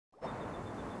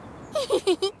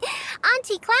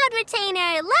Auntie Cloud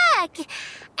Retainer, look!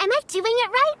 Am I doing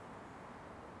it right?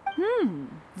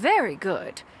 Very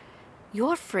good.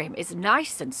 Your frame is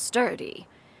nice and sturdy.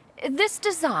 This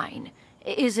design,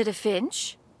 is it a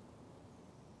Finch?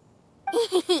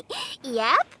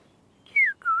 Yep.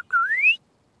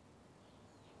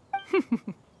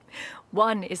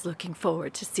 One is looking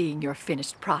forward to seeing your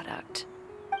finished product.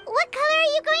 What color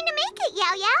are you going to make it,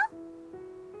 Yaoyao?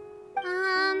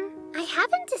 I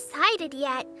haven't decided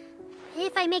yet.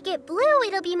 If I make it blue,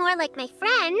 it'll be more like my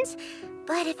friend.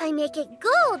 But if I make it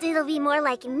gold, it'll be more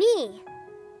like me.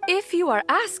 If you are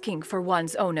asking for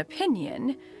one's own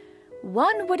opinion,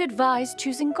 one would advise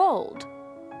choosing gold.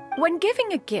 When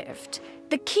giving a gift,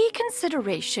 the key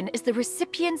consideration is the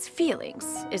recipient's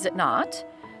feelings, is it not?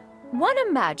 One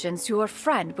imagines your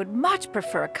friend would much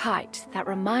prefer a kite that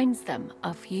reminds them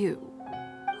of you.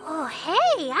 Oh,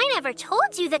 hey, I never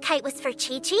told you the kite was for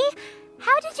Chi-Chi.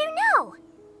 How did you know?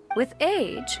 With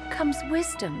age comes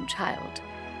wisdom, child.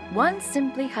 One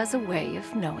simply has a way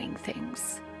of knowing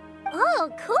things. Oh,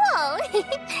 cool.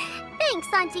 Thanks,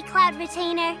 Auntie Cloud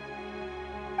Retainer.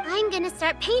 I'm gonna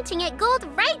start painting it gold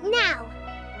right now.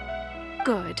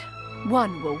 Good.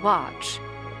 One will watch.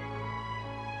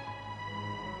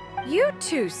 You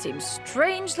two seem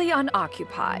strangely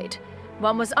unoccupied.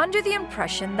 One was under the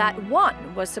impression that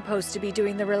one was supposed to be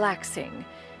doing the relaxing.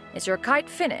 Is your kite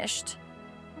finished?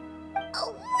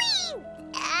 We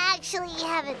actually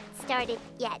haven't started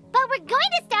yet, but we're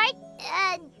going to start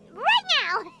right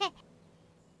now.